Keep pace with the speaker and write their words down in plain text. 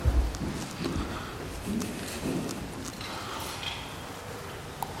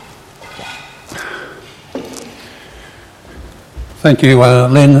Thank you,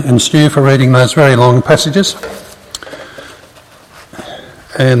 Lynn and Stu, for reading those very long passages.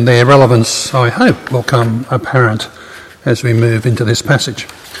 And their relevance, I hope, will come apparent as we move into this passage.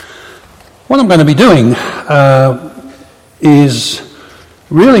 What I'm going to be doing is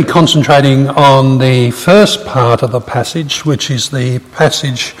really concentrating on the first part of the passage, which is the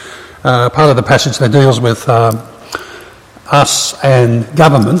passage, part of the passage that deals with us and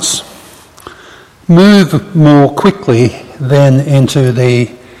governments. Move more quickly then into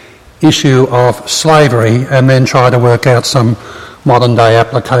the issue of slavery and then try to work out some modern day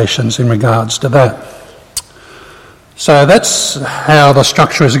applications in regards to that. So that's how the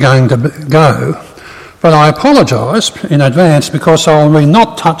structure is going to go. But I apologise in advance because I'll be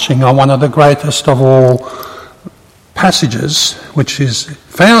not touching on one of the greatest of all passages, which is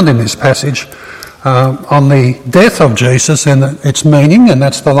found in this passage, on the death of Jesus and its meaning, and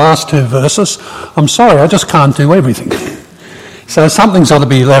that's the last two verses. I'm sorry, I just can't do everything. So something's got to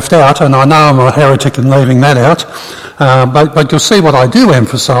be left out, and I know I'm a heretic in leaving that out, but you'll see what I do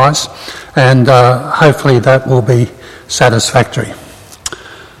emphasise, and hopefully that will be satisfactory.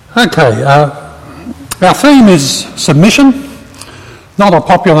 Okay, our theme is submission. Not a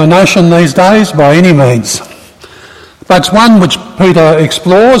popular notion these days by any means, but it's one which Peter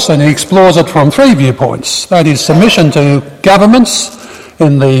explores, and he explores it from three viewpoints. That is submission to governments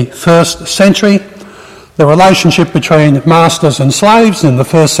in the first century, the relationship between masters and slaves in the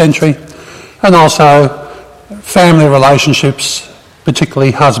first century, and also family relationships,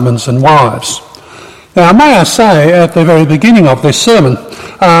 particularly husbands and wives. Now, may I say at the very beginning of this sermon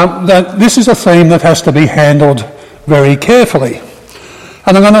that this is a theme that has to be handled very carefully.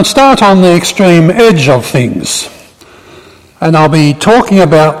 And I'm going to start on the extreme edge of things. And I'll be talking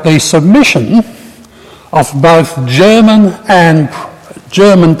about the submission of both German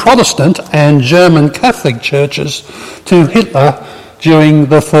Protestant and German Catholic churches to Hitler during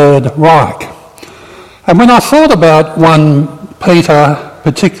the Third Reich. And when I thought about 1 Peter,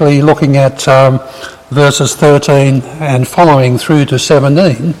 particularly looking at verses 13 and following through to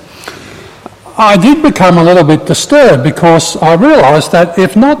 17, I did become a little bit disturbed because I realised that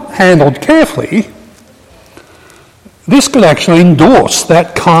if not handled carefully, this could actually endorse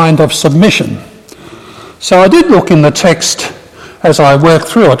that kind of submission. So I did look in the text as I worked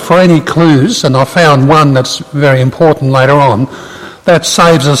through it for any clues, and I found one that's very important later on that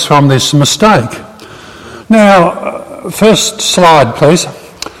saves us from this mistake. Now, first slide, please.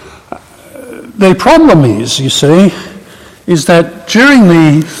 The problem is, you see, is that during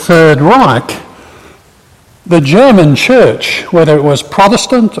the Third Reich, the German church, whether it was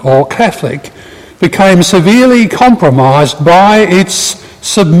Protestant or Catholic, became severely compromised by its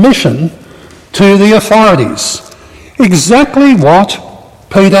submission to the authorities. Exactly what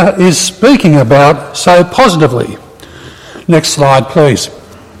Peter is speaking about so positively. Next slide, please.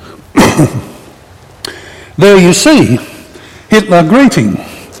 There you see Hitler greeting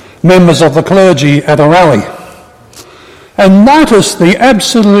members of the clergy at a rally. And notice the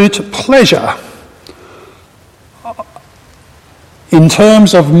absolute pleasure in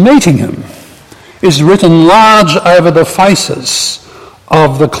terms of meeting him is written large over the faces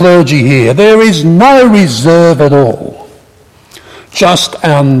of the clergy here. There is no reserve at all, just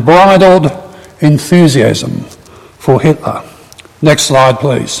unbridled enthusiasm for Hitler. Next slide,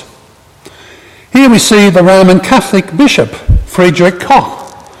 please. Here we see the Roman Catholic Bishop Friedrich Koch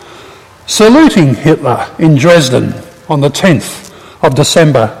saluting Hitler in Dresden on the 10th of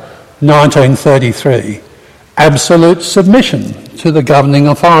December 1933. Absolute submission to the governing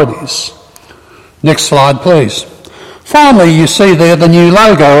authorities. Next slide, please. Finally, you see there the new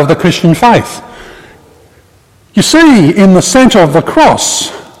logo of the Christian faith. You see in the centre of the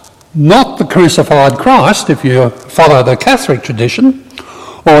cross, not the crucified Christ, if you follow the Catholic tradition,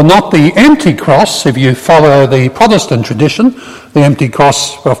 or not the empty cross, if you follow the Protestant tradition, the empty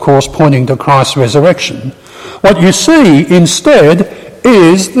cross, of course, pointing to Christ's resurrection. What you see instead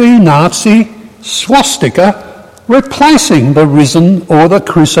is the Nazi swastika replacing the risen or the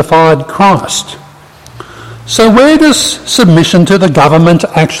crucified Christ. So where does submission to the government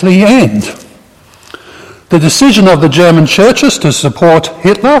actually end? The decision of the German churches to support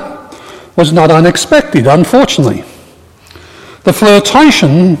Hitler was not unexpected, unfortunately. The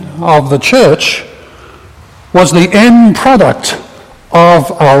flirtation of the church was the end product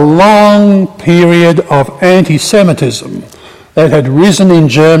of a long period of anti-Semitism that had risen in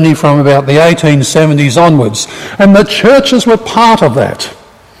Germany from about the 1870s onwards, and the churches were part of that.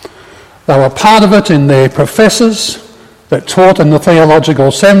 They were part of it in their professors, that taught in the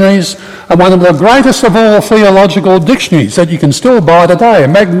theological seminaries, and one of the greatest of all theological dictionaries that you can still buy today, a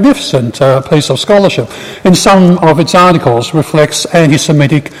magnificent piece of scholarship. In some of its articles reflects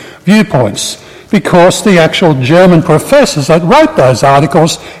anti-Semitic viewpoints, because the actual German professors that wrote those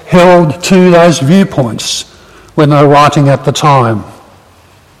articles held to those viewpoints when they were writing at the time.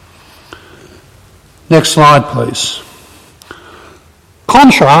 Next slide, please.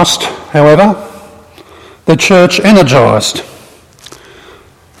 Contrast, however, the church energised.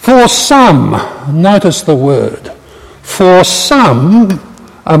 For some, notice the word, for some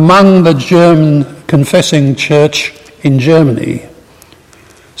among the German confessing church in Germany,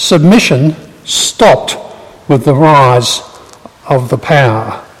 submission stopped with the rise of the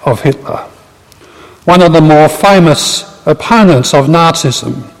power of Hitler. One of the more famous opponents of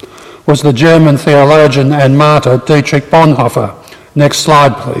Nazism was the German theologian and martyr Dietrich Bonhoeffer. Next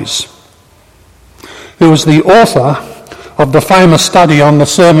slide, please. Who was the author of the famous study on the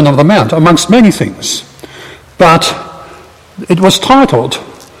Sermon on the Mount, amongst many things. But it was titled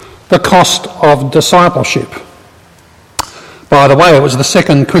The Cost of Discipleship. By the way, it was the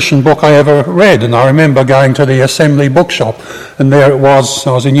second Christian book I ever read, and I remember going to the Assembly bookshop, and there it was.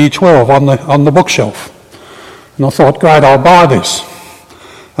 I was in Year 12 on the bookshelf. And I thought, great, I'll buy this.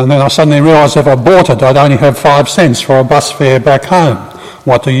 And then I suddenly realised if I bought it, I'd only have 5 cents for a bus fare back home.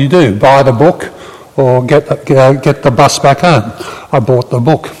 What do? Buy the book or get the bus back home? I bought the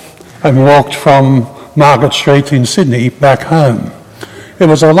book and walked from Margaret Street in Sydney back home. It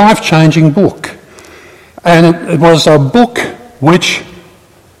was a life-changing book. And it was a book which,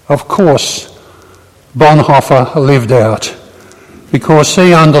 of course, Bonhoeffer lived out, because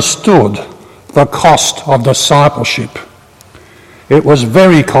he understood the cost of discipleship. It was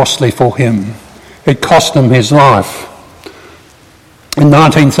very costly for him. It cost him his life. In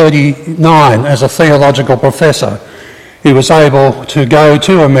 1939, as a theological professor, he was able to go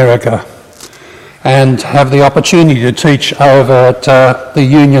to America and have the opportunity to teach over at the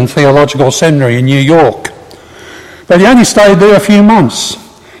Union Theological Seminary in New York. But he only stayed there a few months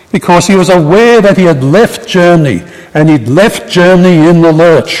because he was aware that he had left Germany, and he'd left Germany in the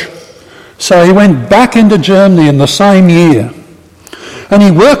lurch. So he went back into Germany in the same year. And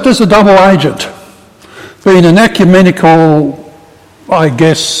he worked as a double agent, being an ecumenical,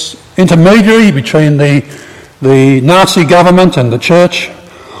 intermediary between the Nazi government and the church,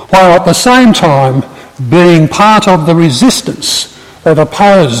 while at the same time being part of the resistance that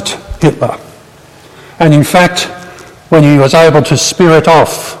opposed Hitler. And in fact, when he was able to spirit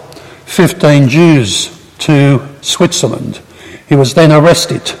off 15 Jews to Switzerland, he was then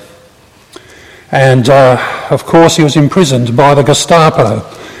arrested. And, of course, he was imprisoned by the Gestapo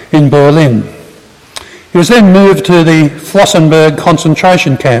in Berlin. He was then moved to the Flossenburg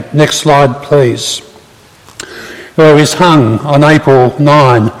concentration camp. Next slide, please. Where he was hung on April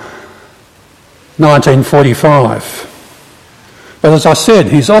 9, 1945. But as I said,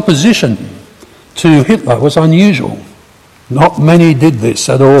 his opposition to Hitler was unusual. Not many did this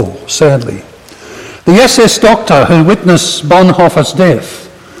at all, sadly. The SS doctor who witnessed Bonhoeffer's death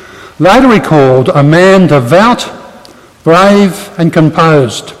later recalled a man devout, brave and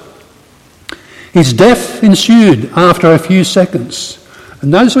composed. His death ensued after a few seconds. And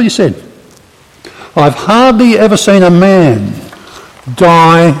notice what he said. I've hardly ever seen a man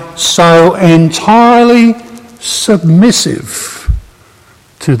die so entirely submissive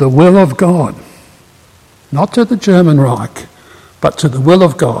to the will of God. Not to the German Reich, but to the will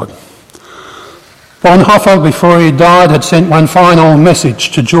of God. Bonhoeffer, before he died, had sent one final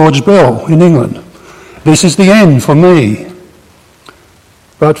message to George Bell in England. This is the end for me,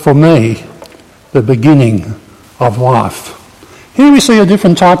 but for me, the beginning of life. Here we see a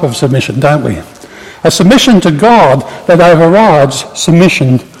different type of submission, don't we? A submission to God that overrides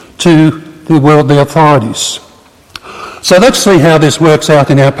submission to the worldly authorities. So let's see how this works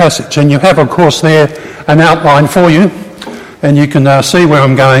out in our passage. And you have, of course, there an outline for you, and you can see where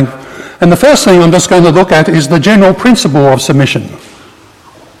I'm going. And the first thing I'm just going to look at is the general principle of submission.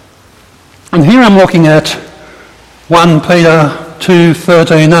 And here I'm looking at 1 Peter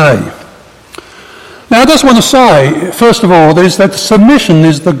 2:13a. Now I just want to say, first of all, that submission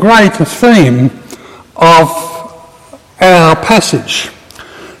is the great theme of our passage.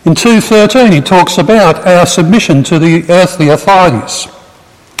 In 2:13 he talks about our submission to the earthly authorities.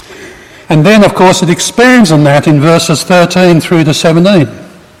 And then, of course, it expands on that in verses 13 through to 17.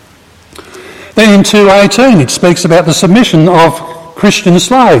 Then in 2:18 it speaks about the submission of Christian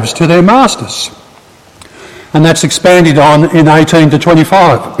slaves to their masters. And that's expanded on in 18 to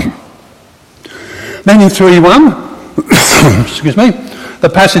 25. Then in 3:1, excuse me, the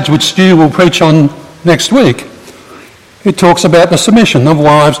passage which Stu will preach on next week, It talks about the submission of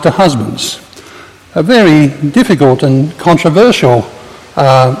wives to husbands, a very difficult and controversial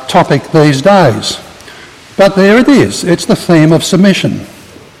topic these days. But there it is. It's the theme of submission.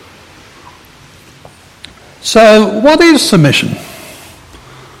 So what is submission?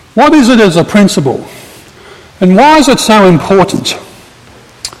 What is it as a principle? And why is it so important?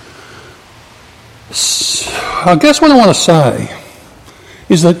 I guess what I want to say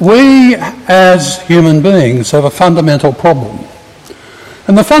is that we as human beings have a fundamental problem.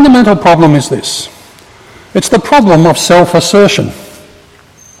 And the fundamental problem is this. It's the problem of self-assertion.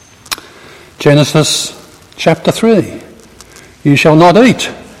 Genesis chapter 3. You shall not eat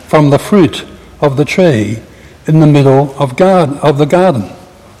from the fruit of the tree in the middle of the garden.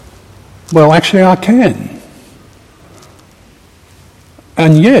 Well, actually I can.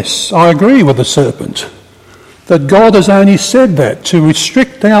 And yes, I agree with the serpent that God has only said that to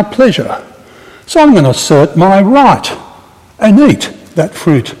restrict our pleasure. So I'm going to assert my right and eat that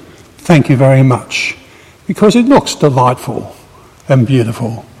fruit. Thank you very much. Because it looks delightful and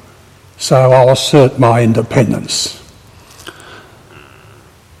beautiful. So I'll assert my independence.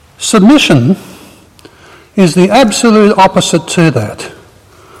 Submission is the absolute opposite to that.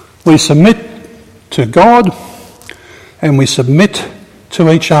 We submit to God and we submit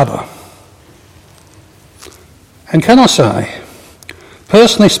to each other. And can I say,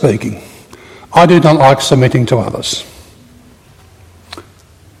 personally speaking, I do not like submitting to others.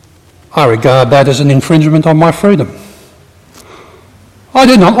 I regard that as an infringement on my freedom. I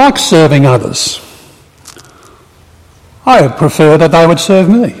do not like serving others. I prefer that they would serve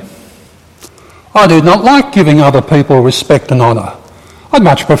me. I do not like giving other people respect and honour. I'd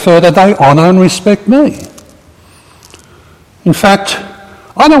much prefer that they honour and respect me. In fact,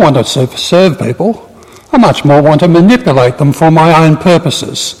 I don't want to serve people. I much more want to manipulate them for my own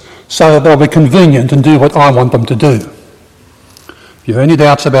purposes so that they'll be convenient and do what I want them to do. If you have any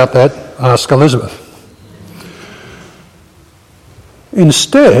doubts about that, ask Elizabeth.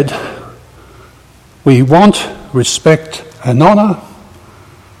 Instead, we want respect and honour,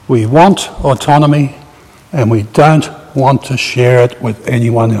 we want autonomy, and we don't want to share it with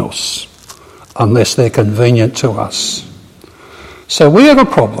anyone else unless they're convenient to us. So we have a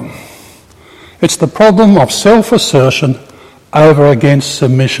problem. It's the problem of self-assertion over against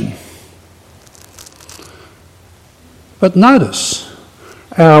submission. But notice,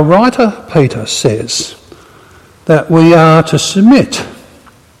 our writer Peter says that we are to submit.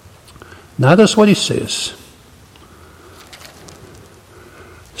 Notice what he says.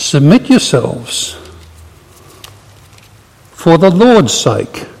 Submit yourselves for the Lord's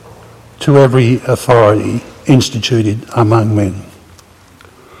sake to every authority instituted among men.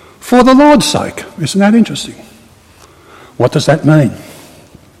 For the Lord's sake. Isn't that interesting? What does that mean?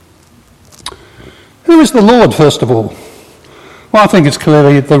 Who is the Lord, first of all? Well, I think it's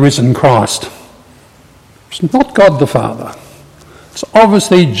clearly the risen Christ. It's not God the Father. It's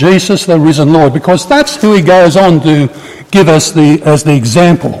obviously Jesus, the risen Lord, because that's who he goes on to give us as the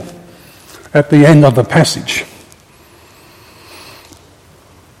example at the end of the passage.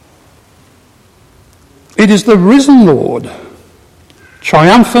 It is the risen Lord,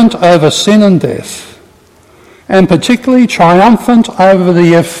 triumphant over sin and death, and particularly triumphant over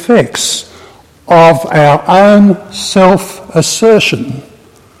the effects of our own self-assertion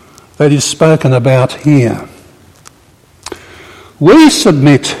that is spoken about here. We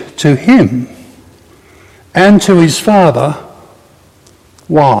submit to him and to his Father.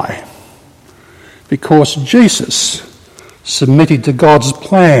 Why? Because Jesus submitted to God's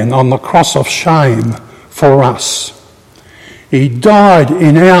plan on the cross of shame for us. He died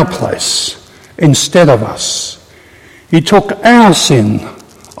in our place instead of us. He took our sin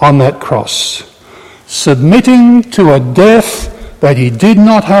on that cross, submitting to a death that he did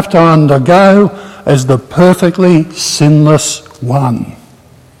not have to undergo as the perfectly sinless one.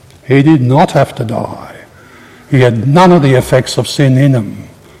 He did not have to die. He had none of the effects of sin in him.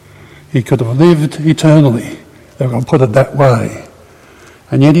 He could have lived eternally, if I'll put it that way.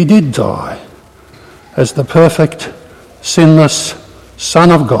 And yet he did die as the perfect, sinless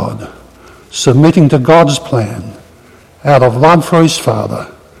Son of God, submitting to God's plan out of love for his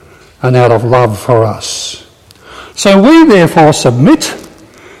Father and out of love for us. So we therefore submit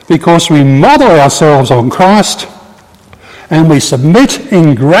because we model ourselves on Christ, and we submit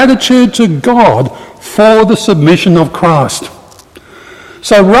in gratitude to God for the submission of Christ.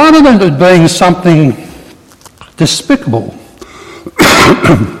 So rather than it being something despicable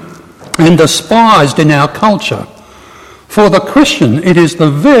and despised in our culture, for the Christian it is the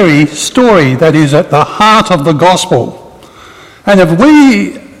very story that is at the heart of the gospel. And if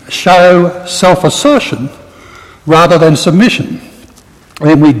we show self-assertion, rather than submission.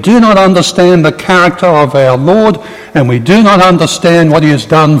 And we do not understand the character of our Lord, and we do not understand what he has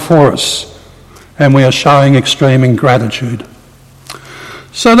done for us, and we are showing extreme ingratitude.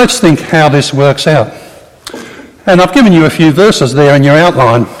 So let's think how this works out. And I've given you a few verses there in your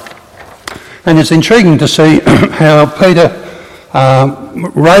outline, and it's intriguing to see how Peter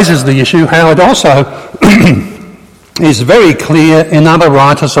raises the issue, how it also is very clear in other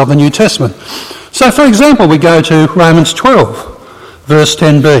writers of the New Testament. So, for example, we go to Romans 12. Verse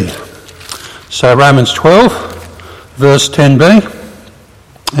 10b. So Romans 12, verse 10b,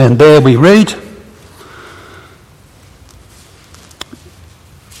 and there we read,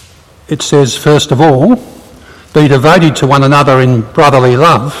 it says, first of all, be devoted to one another in brotherly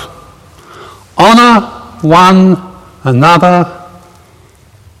love, honour one another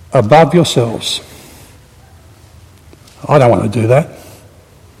above yourselves. I don't want to do that.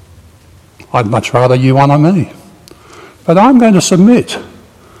 I'd much rather you honour me. But I'm going to submit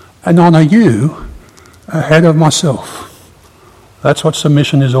and honour you ahead of myself. That's what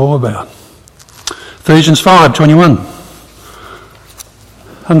submission is all about. Ephesians 5:21.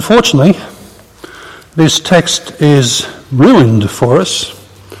 Unfortunately, this text is ruined for us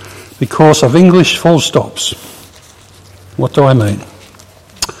because of English full stops. What do I mean?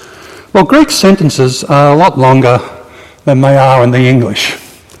 Well, Greek sentences are a lot longer than they are in the English,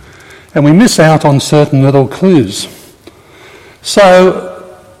 and we miss out on certain little clues.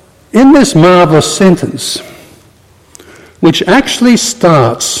 So, in this marvellous sentence, which actually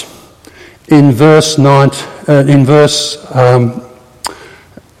starts in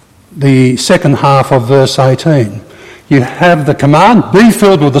the second half of verse 18, you have the command, be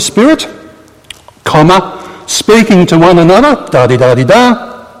filled with the Spirit, comma, speaking to one another,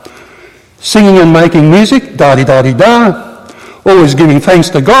 da-di-da-di-da, singing and making music, da-di-da-di-da, always giving thanks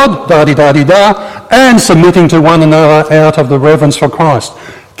to God, da-di-da-di-da, and submitting to one another out of the reverence for Christ.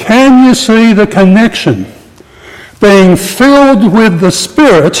 Can you see the connection? Being filled with the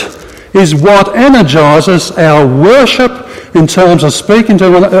Spirit is what energises our worship in terms of speaking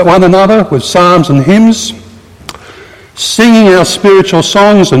to one another with psalms and hymns, singing our spiritual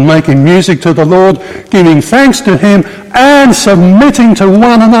songs and making music to the Lord, giving thanks to him and submitting to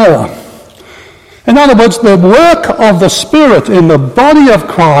one another. In other words, the work of the Spirit in the body of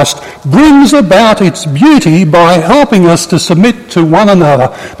Christ brings about its beauty by helping us to submit to one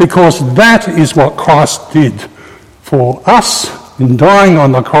another, because that is what Christ did for us in dying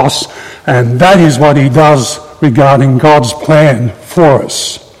on the cross, and that is what he does regarding God's plan for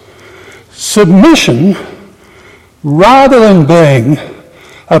us. Submission, rather than being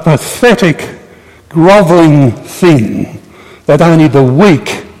a pathetic, grovelling thing that only the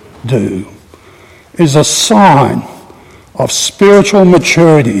weak do, is a sign of spiritual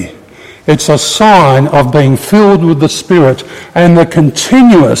maturity. It's a sign of being filled with the Spirit and the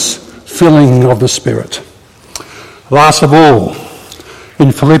continuous filling of the Spirit. Last of all,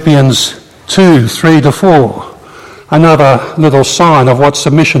 in Philippians 2, 3-4, another little sign of what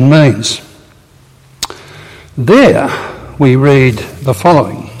submission means. There we read the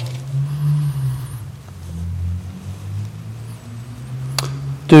following.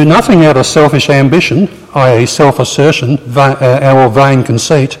 Do nothing out of selfish ambition, i.e. self-assertion, or vain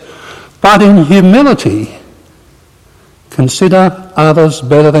conceit, but in humility consider others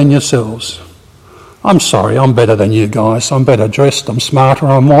better than yourselves. I'm sorry, I'm better than you guys. I'm better dressed, I'm smarter,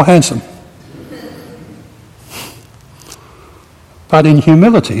 I'm more handsome. But in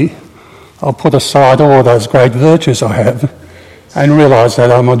humility, I'll put aside all those great virtues I have and realise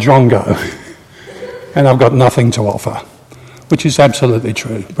that I'm a drongo and I've got nothing to offer. Which is absolutely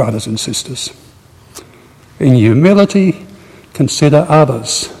true, brothers and sisters. In humility, consider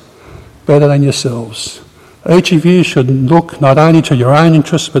others better than yourselves. Each of you should look not only to your own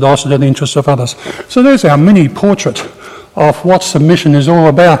interests, but also to the interests of others. So there's our mini portrait of what submission is all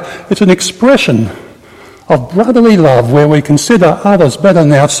about. It's an expression of brotherly love where we consider others better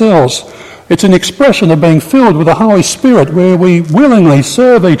than ourselves. It's an expression of being filled with the Holy Spirit where we willingly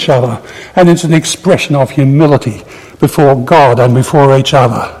serve each other. And it's an expression of humility before God and before each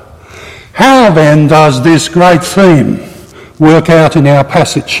other. How then does this great theme work out in our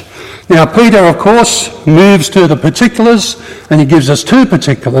passage? Now Peter, of course, moves to the particulars, and he gives us two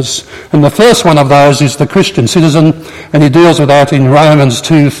particulars, and the first one of those is the Christian citizen, and he deals with that in Romans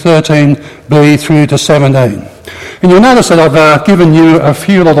 2:13b through to 17. And you'll notice that I've given you a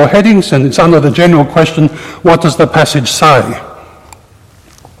few little headings, and it's under the general question, what does the passage say?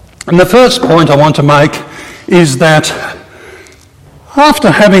 And the first point I want to make is that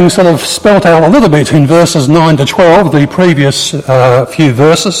after having sort of spelt out a little bit in verses 9 to 12, the previous few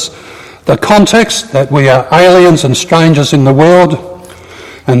verses, the context that we are aliens and strangers in the world,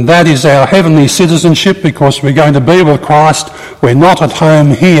 and that is our heavenly citizenship because we're going to be with Christ. We're not at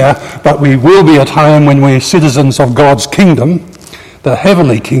home here, but we will be at home when we're citizens of God's kingdom, the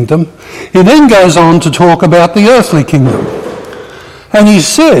heavenly kingdom. He then goes on to talk about the earthly kingdom. And he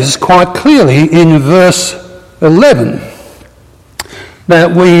says quite clearly in verse 11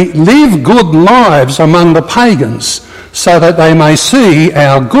 that we live good lives among the pagans so that they may see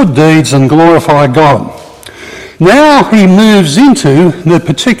our good deeds and glorify God. Now he moves into the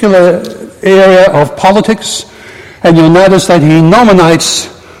particular area of politics, and you'll notice that he nominates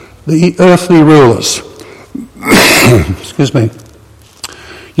the earthly rulers. Excuse me.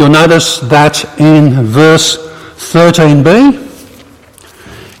 You'll notice that in verse 13b,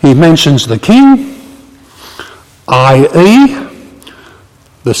 he mentions the king, i.e.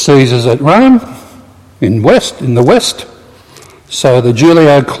 the Caesars at Rome in the west. So the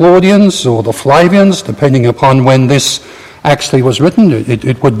Julio-Claudians or the Flavians, depending upon when this actually was written,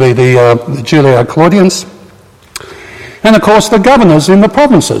 it would be the Julio-Claudians. And of course the governors in the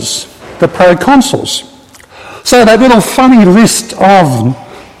provinces, the proconsuls. So that little funny list of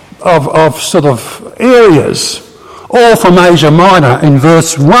sort of areas, all from Asia Minor in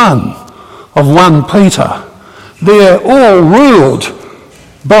verse 1 of 1 Peter. They're all ruled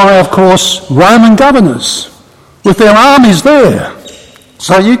by, of course, Roman governors with their armies there.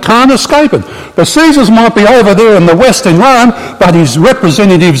 So you can't escape it. The Caesars might be over there in the west in Rome, but his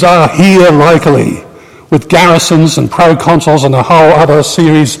representatives are here locally with garrisons and proconsuls and a whole other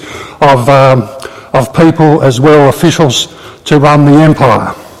series of people as well, officials, to run the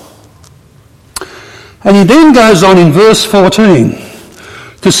empire. And he then goes on in verse 14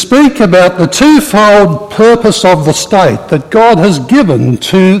 to speak about the twofold purpose of the state that God has given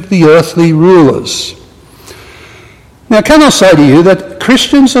to the earthly rulers. Now, can I say to you that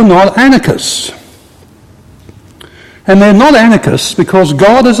Christians are not anarchists? And they're not anarchists because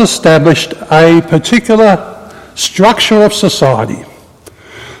God has established a particular structure of society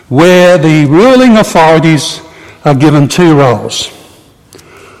where the ruling authorities are given two roles.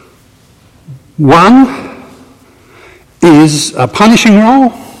 One is a punishing role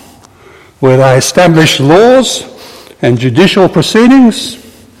where they establish laws and judicial proceedings,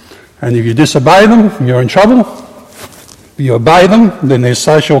 and if you disobey them, you're in trouble. If you obey them, then there's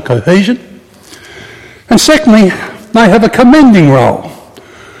social cohesion. And secondly, they have a commending role.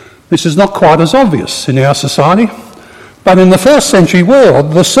 This is not quite as obvious in our society, but in the first century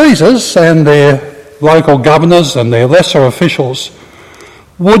world, the Caesars and their local governors and their lesser officials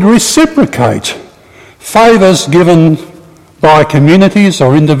would reciprocate favours given by communities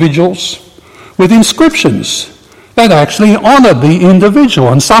or individuals with inscriptions that actually honoured the individual,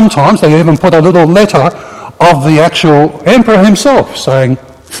 and sometimes they even put a little letter of the actual emperor himself saying,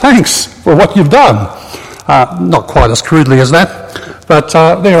 "Thanks for what you've done." Not quite as crudely as that, but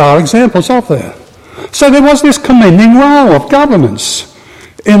there are examples of that. So there was this commending role of governments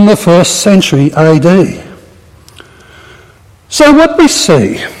in the first century AD. So what we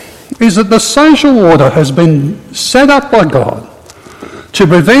see is that the social order has been set up by God to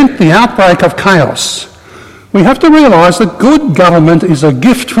prevent the outbreak of chaos. We have to realise that good government is a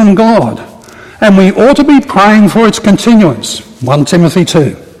gift from God, and we ought to be praying for its continuance. 1 Timothy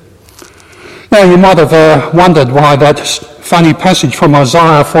 2. Now you might have wondered why that funny passage from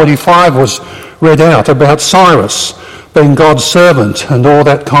Isaiah 45 was read out about Cyrus being God's servant and all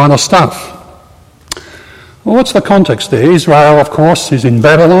that kind of stuff. Well, what's the context there? Israel, of course, is in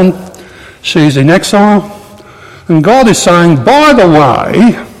Babylon. She's in exile. And God is saying, by the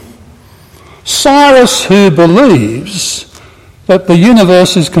way, Cyrus, who believes that the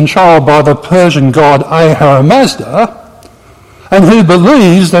universe is controlled by the Persian god Ahura Mazda, and who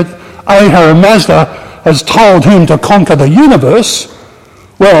believes that Ahura Mazda has told him to conquer the universe,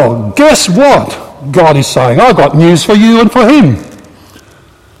 well, guess what? God is saying, I've got news for you and for him.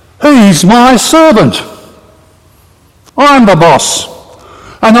 He's my servant. I'm the boss.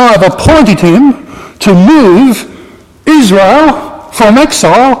 And I have appointed him to move Israel from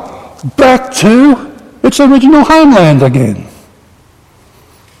exile back to its original homeland again.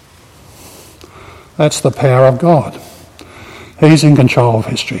 That's the power of God. He's in control of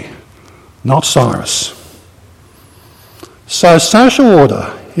history, not Cyrus. So social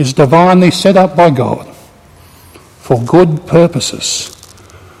order is divinely set up by God for good purposes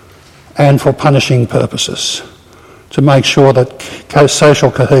and for punishing purposes to make sure that social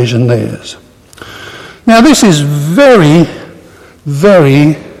cohesion there is. Now this is very,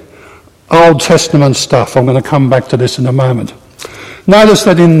 very Old Testament stuff. I'm going to come back to this in a moment. Notice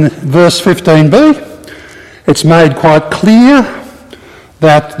that in verse 15b, it's made quite clear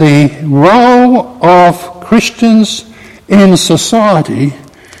that the role of Christians in society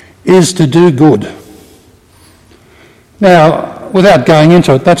is to do good. Now, without going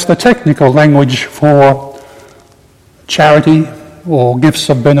into it, that's the technical language for charity or gifts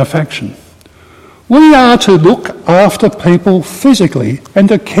of benefaction. We are to look after people physically and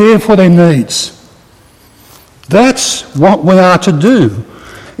to care for their needs. That's what we are to do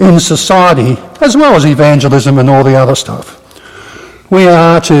in society, as well as evangelism and all the other stuff. We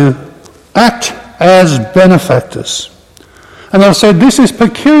are to act as benefactors. And I've said this is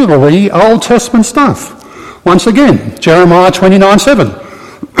peculiarly Old Testament stuff. Once again, Jeremiah 29:7.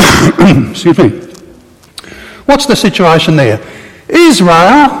 Excuse me. What's the situation there?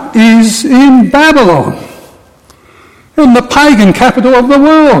 Israel is in Babylon, in the pagan capital of the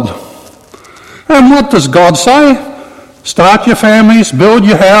world. And what does God say? Start your families, build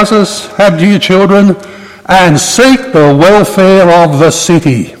your houses, have your children, and seek the welfare of the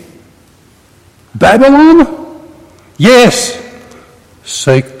city. Babylon? Yes,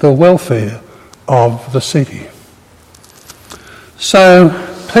 seek the welfare of the city. So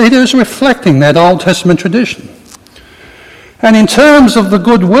Peter's reflecting that Old Testament tradition. And in terms of the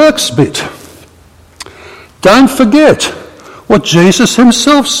good works bit, don't forget what Jesus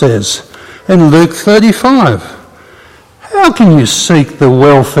himself says in Luke 35. How can you seek the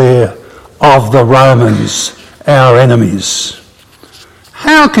welfare of the Romans, our enemies?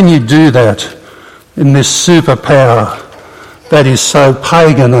 How can you do that in this superpower that is so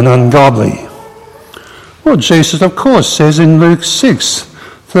pagan and ungodly? Well, Jesus, of course, says in Luke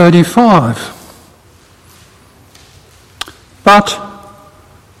 6:35, but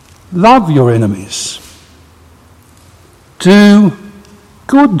love your enemies. Do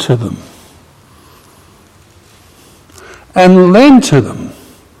good to them. And lend to them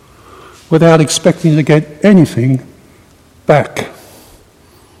without expecting to get anything back.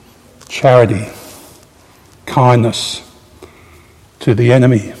 Charity, kindness to the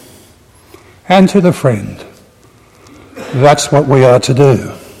enemy and to the friend. That's what we are to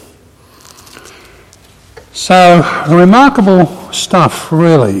do. So, remarkable stuff,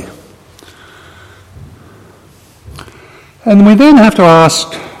 really. And we then have to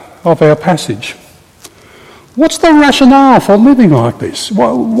ask of our passage, what's the rationale for living like this?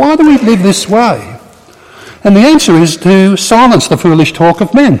 Why do we live this way? And the answer is to silence the foolish talk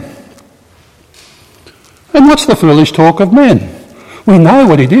of men. And what's the foolish talk of men? We know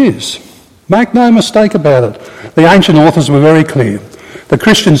what it is. Make no mistake about it. The ancient authors were very clear. The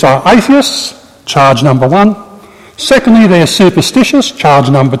Christians are atheists, charge number 1. Secondly, they're superstitious, charge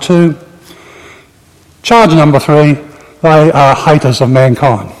number 2. Charge number 3, they are haters of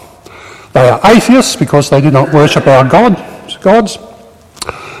mankind. They are atheists because they do not worship our gods.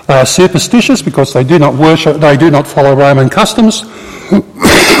 They are superstitious because they do not follow Roman customs.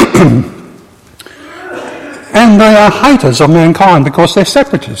 And they are haters of mankind because they're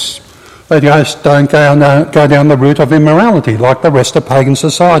separatists. They just don't go down the route of immorality like the rest of pagan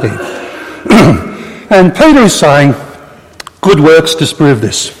society. And Peter is saying, good works disprove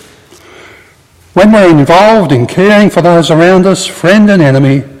this. When we're involved in caring for those around us, friend and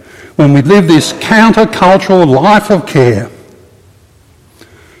enemy, when we live this counter-cultural life of care,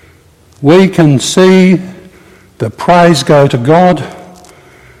 we can see the praise go to God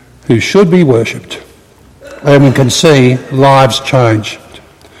who should be worshipped. And we can see lives changed.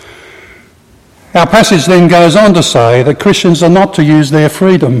 Our passage then goes on to say that Christians are not to use their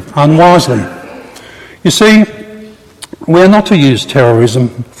freedom unwisely. You see, we're not to use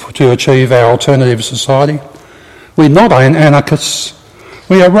terrorism to achieve our alternative society. We're not anarchists.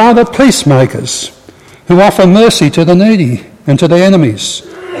 We are rather peacemakers who offer mercy to the needy and to their enemies.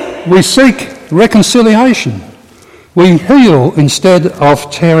 We seek reconciliation. We heal instead of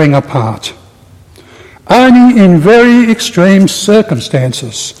tearing apart. Only in very extreme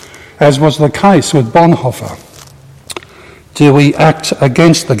circumstances, as was the case with Bonhoeffer, do we act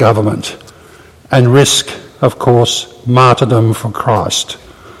against the government and risk, of course, martyrdom for Christ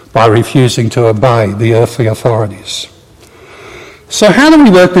by refusing to obey the earthly authorities. So how do we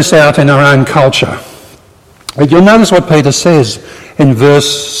work this out in our own culture? You'll notice what Peter says in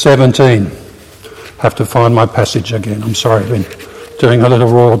verse 17. I have to find my passage again. I'm sorry, I've been doing a little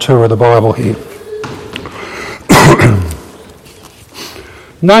royal tour of the Bible here.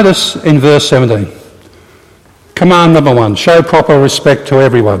 Notice in verse 17, command number 1, show proper respect to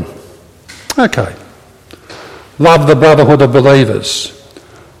everyone. Okay. Love the brotherhood of believers.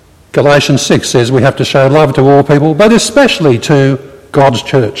 Galatians 6 says we have to show love to all people, but especially to God's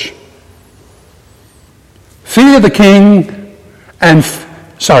church. Fear God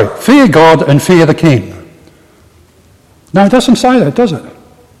and fear the King. No, it doesn't say that, does it?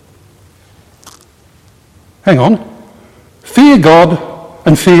 Hang on. Fear God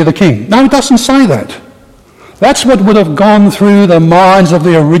and fear the king. No, it doesn't say that. That's what would have gone through the minds of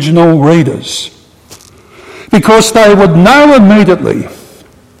the original readers. Because they would know immediately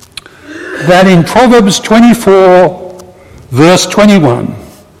that in Proverbs 24, verse 21,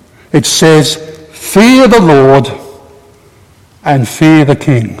 it says, fear the Lord and fear the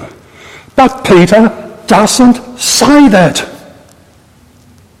king. But Peter doesn't say that.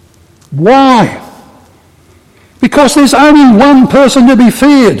 Why? Because there's only one person to be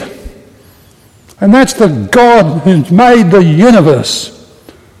feared, and that's the God who's made the universe.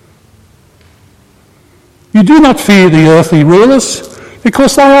 You do not fear the earthly rulers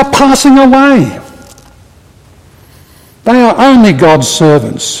because they are passing away. They are only God's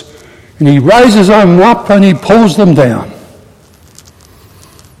servants, and he raises them up and he pulls them down.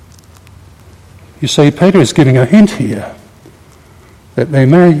 You see, Peter is giving a hint here that there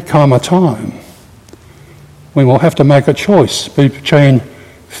may come a time we will have to make a choice between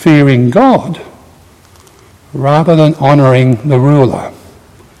fearing God rather than honouring the ruler.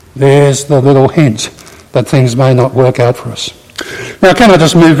 There's the little hint that things may not work out for us. Now, can I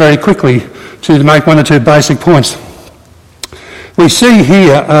just move very quickly to make one or two basic points? We see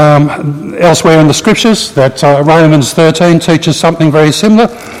here elsewhere in the scriptures that Romans 13 teaches something very similar,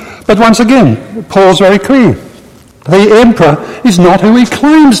 but once again, Paul's very clear. The emperor is not who he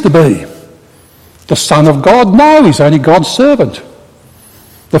claims to be. The Son of God? No, he's only God's servant.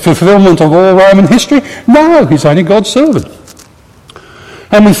 The fulfilment of all Roman history? No, he's only God's servant.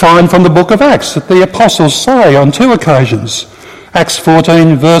 And we find from the book of Acts that the apostles say on two occasions, Acts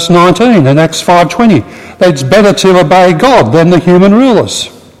 14 verse 19 and Acts 5:20, that it's better to obey God than the human rulers.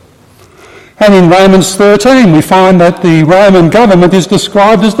 And in Romans 13 we find that the Roman government is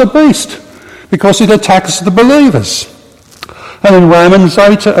described as the beast because it attacks the believers. And in Revelation,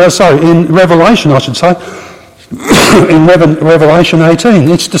 in Revelation 18,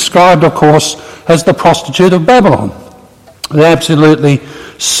 it's described, of course, as the prostitute of Babylon. It absolutely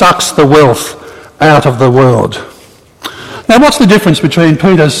sucks the wealth out of the world. Now, what's the difference between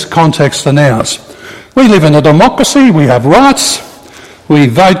Peter's context and ours? We live in a democracy, we have rights, we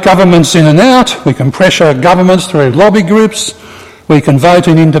vote governments in and out, we can pressure governments through lobby groups, we can vote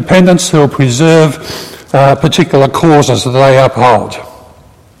in independents who will preserve particular causes that they uphold.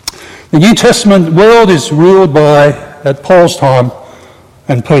 The New Testament world is ruled by, at Paul's time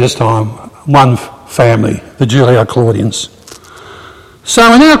and Peter's time, one family, the Julio-Claudians.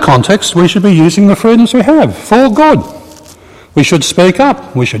 So in our context, we should be using the freedoms we have for good. We should speak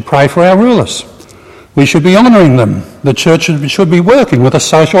up. We should pray for our rulers. We should be honouring them. The church should be working with a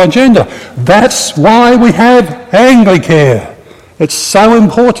social agenda. That's why we have Anglicare. It's so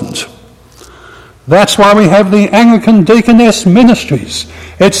important. That's why we have the Anglican Deaconess Ministries.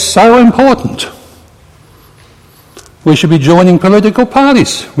 It's so important. We should be joining political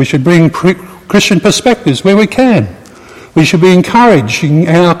parties. We should bring Christian perspectives where we can. We should be encouraging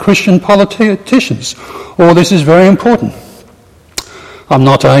our Christian politicians. All this is very important. I'm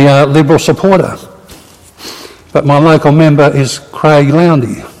not a Liberal supporter, but my local member is Craig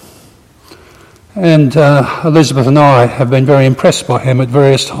Lowndy. And Elizabeth and I have been very impressed by him at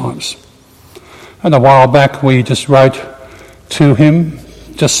various times. And a while back we just wrote to him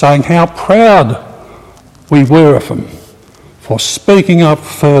just saying how proud we were of him for speaking up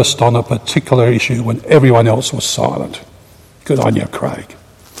first on a particular issue when everyone else was silent. Good on you, Craig.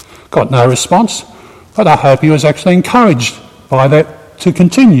 Got no response, but I hope he was actually encouraged by that to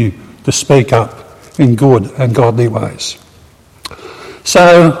continue to speak up in good and godly ways.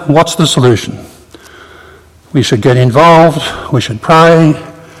 So what's the solution? We should get involved, we should pray,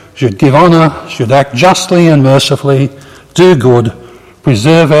 should give honour, should act justly and mercifully, do good,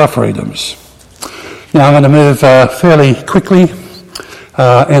 preserve our freedoms. Now I'm going to move fairly quickly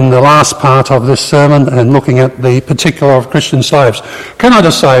in the last part of this sermon and looking at the particular of Christian slaves. Can I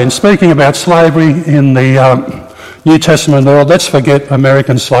just say, in speaking about slavery in the New Testament world, let's forget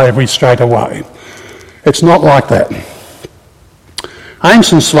American slavery straight away. It's not like that.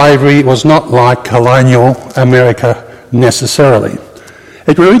 Ancient slavery was not like colonial America necessarily.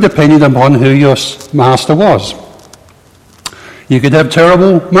 It really depended upon who your master was. You could have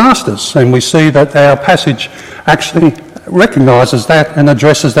terrible masters, and we see that our passage actually recognises that and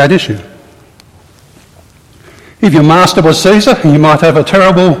addresses that issue. If your master was Caesar, you might have a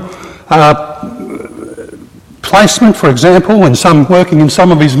terrible placement, for example, working in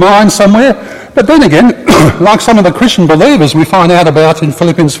some of his mines somewhere. But then again, like some of the Christian believers we find out about in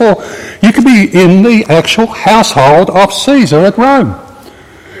Philippians 4, you could be in the actual household of Caesar at Rome.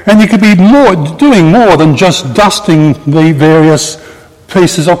 And you could be doing more than just dusting the various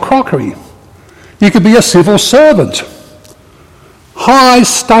pieces of crockery. You could be a civil servant, high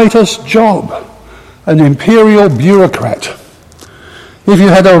status job, an imperial bureaucrat. If you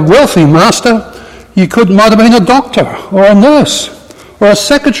had a wealthy master, you might have been a doctor or a nurse or a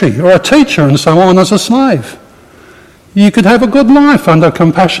secretary or a teacher and so on as a slave. You could have a good life under a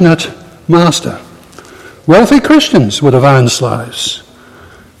compassionate master. Wealthy Christians would have owned slaves.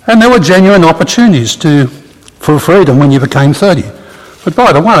 And there were genuine opportunities for freedom when you became 30. But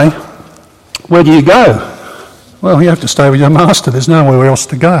by the way, where do you go? Well, you have to stay with your master. There's nowhere else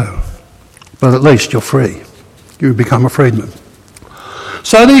to go. But at least you're free. You become a freedman.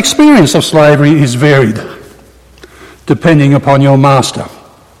 So the experience of slavery is varied, depending upon your master.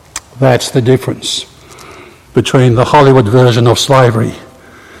 That's the difference between the Hollywood version of slavery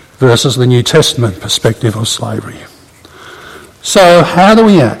versus the New Testament perspective of slavery. So how do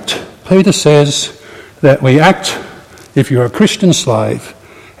we act? Peter says that we act if you're a Christian slave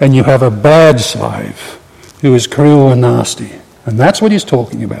and you have a bad slave who is cruel and nasty. And that's what he's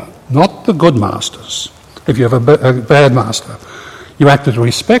talking about, not the good masters. If you have a bad master, you act with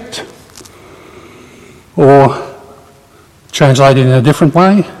respect, or translated in a different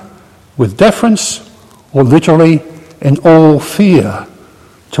way, with deference, or literally in all fear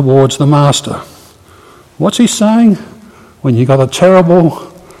towards the master. What's he saying? When you've got a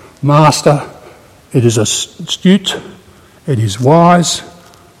terrible master, it is astute, it is wise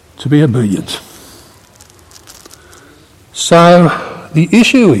to be obedient. So the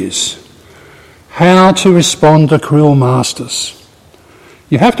issue is how to respond to cruel masters.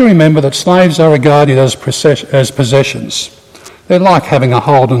 You have to remember that slaves are regarded as possessions. They're like having a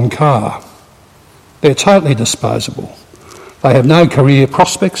Holden car. They're totally disposable. They have no career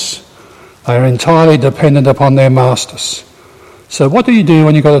prospects. They are entirely dependent upon their masters. So what do you do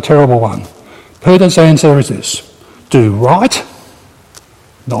when you've got a terrible one? Peter's answer is this: do right,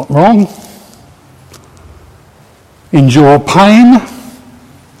 not wrong. Endure pain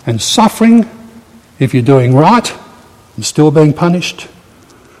and suffering if you're doing right and still being punished.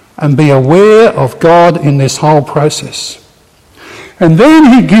 And be aware of God in this whole process. And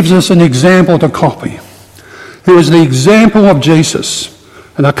then he gives us an example to copy, who is the example of Jesus.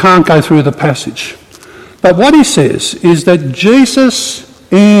 And I can't go through the passage. But what he says is that Jesus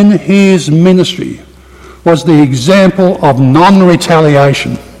in his ministry was the example of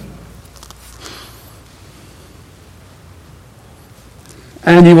non-retaliation.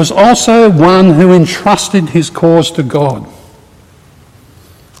 And he was also one who entrusted his cause to God.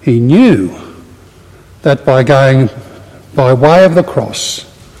 He knew that by going by way of the cross,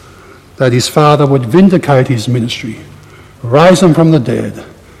 that his Father would vindicate his ministry, raise him from the dead,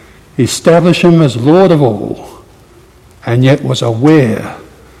 establish him as Lord of all, and yet was aware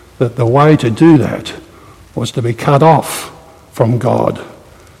that the way to do that was to be cut off from God,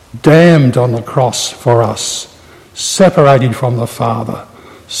 damned on the cross for us, separated from the Father,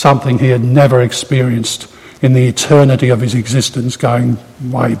 something he had never experienced in the eternity of his existence going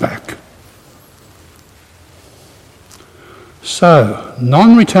way back. So,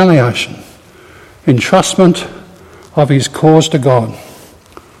 non-retaliation, entrustment of his cause to God.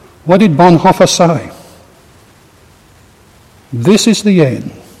 What did Bonhoeffer say? This is the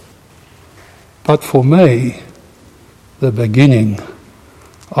end, but for me, the beginning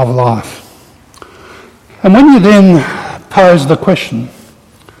of life. And when you then pose the question,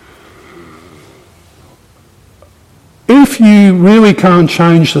 if you really can't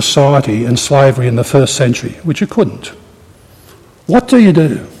change society and slavery in the first century, which you couldn't, what do you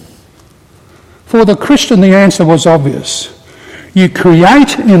do? For the Christian, the answer was obvious. You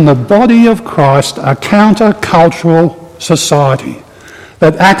create in the body of Christ a counter-cultural society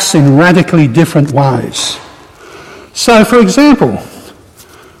that acts in radically different ways. So, for example,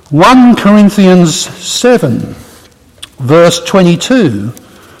 1 Corinthians 7, verse 22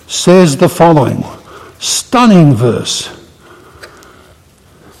 says the following. Stunning verse.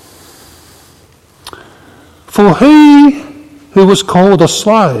 For he who was called a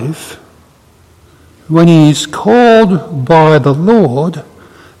slave, when he is called by the Lord,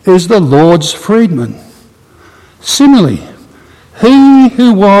 is the Lord's freedman. Similarly, he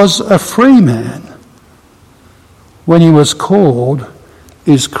who was a free man, when he was called,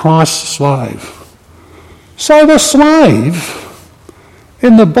 is Christ's slave. So the slave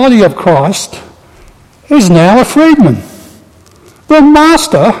in the body of Christ is now a freedman. The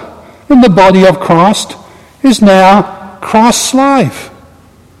master in the body of Christ is now Christ's slave.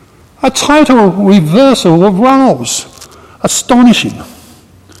 A total reversal of roles. Astonishing.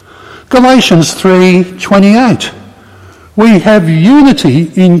 Galatians 3:28. We have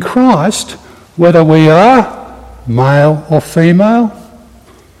unity in Christ, whether we are male or female,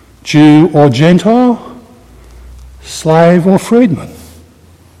 Jew or Gentile, slave or freedman.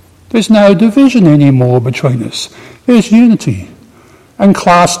 There's no division anymore between us. There's unity, and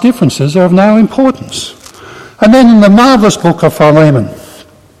class differences are of no importance. And then in the marvellous book of Philemon,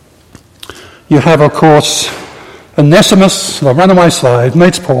 you have, of course, Onesimus, the runaway slave,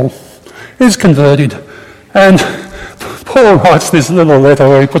 meets Paul, is converted, and Paul writes this little letter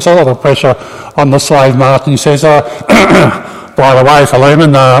where he puts a lot of pressure on the slave master, and he says, by the way,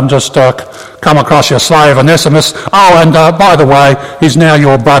 Philemon, I'm just come across your slave Onesimus. Oh, and by the way, he's now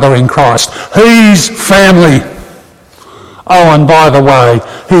your brother in Christ. He's family. Oh, and by the way,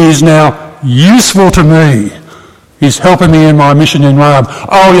 he is now useful to me. He's helping me in my mission in Rome.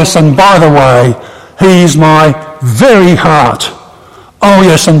 Oh, yes, and by the way, he is my very heart. Oh,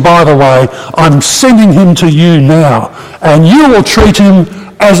 yes, and by the way, I'm sending him to you now, and you will treat him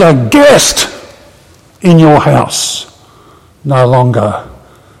as a guest in your house, no longer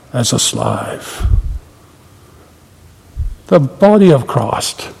as a slave. The body of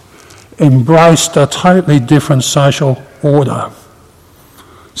Christ embraced a totally different social order.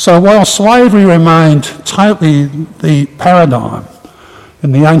 So while slavery remained totally the paradigm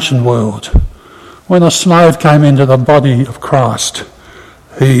in the ancient world, when a slave came into the body of Christ,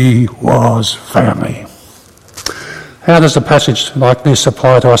 he was family. How does a passage like this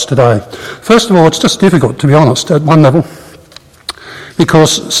apply to us today? First of all, it's just difficult, to be honest, at one level,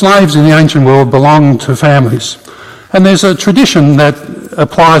 because slaves in the ancient world belonged to families. And there's a tradition that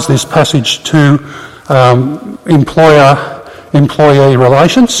applies this passage to employer-employee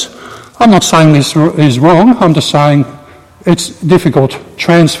relations. I'm not saying this is wrong, I'm just saying it's difficult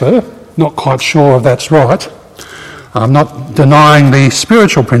transfer. Not quite sure if that's right. I'm not denying the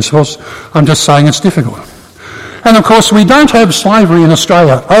spiritual principles, I'm just saying it's difficult. And of course we don't have slavery in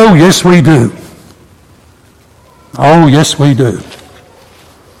Australia. Oh yes we do. Oh yes we do.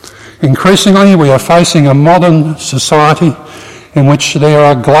 Increasingly we are facing a modern society in which there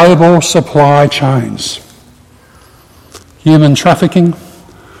are global supply chains. Human trafficking,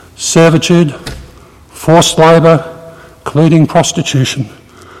 servitude, forced labour, including prostitution,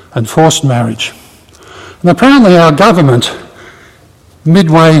 and forced marriage. And apparently our government,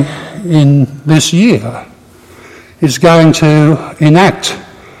 midway in this year, is going to enact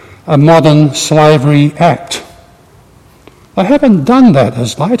a modern slavery act. They haven't done that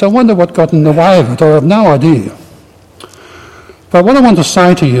as late. I wonder what got in the way of it. I have no idea. But what I want to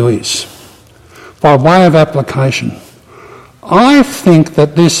say to you is, by way of application, I think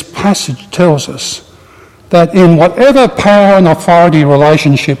that this passage tells us that in whatever power and authority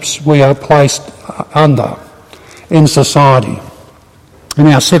relationships we are placed under in society, in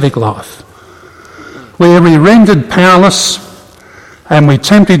our civic life, where we rendered powerless and we're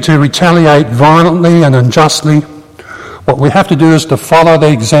tempted to retaliate violently and unjustly, what we have to do is to follow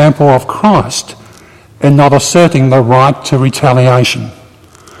the example of Christ in not asserting the right to retaliation.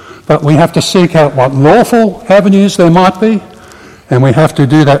 But we have to seek out what lawful avenues there might be, and we have to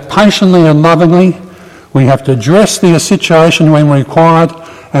do that patiently and lovingly. We have to address the situation when required,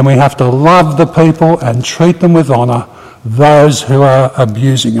 and we have to love the people and treat them with honour, those who are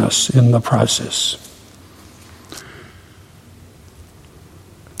abusing us in the process.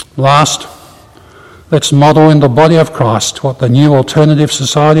 Last, let's model in the body of Christ what the new alternative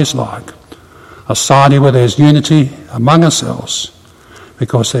society is like. A society where there's unity among ourselves,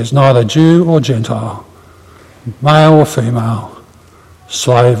 because there's neither Jew or Gentile, male or female,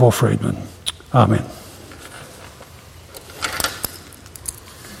 slave or freedman. Amen.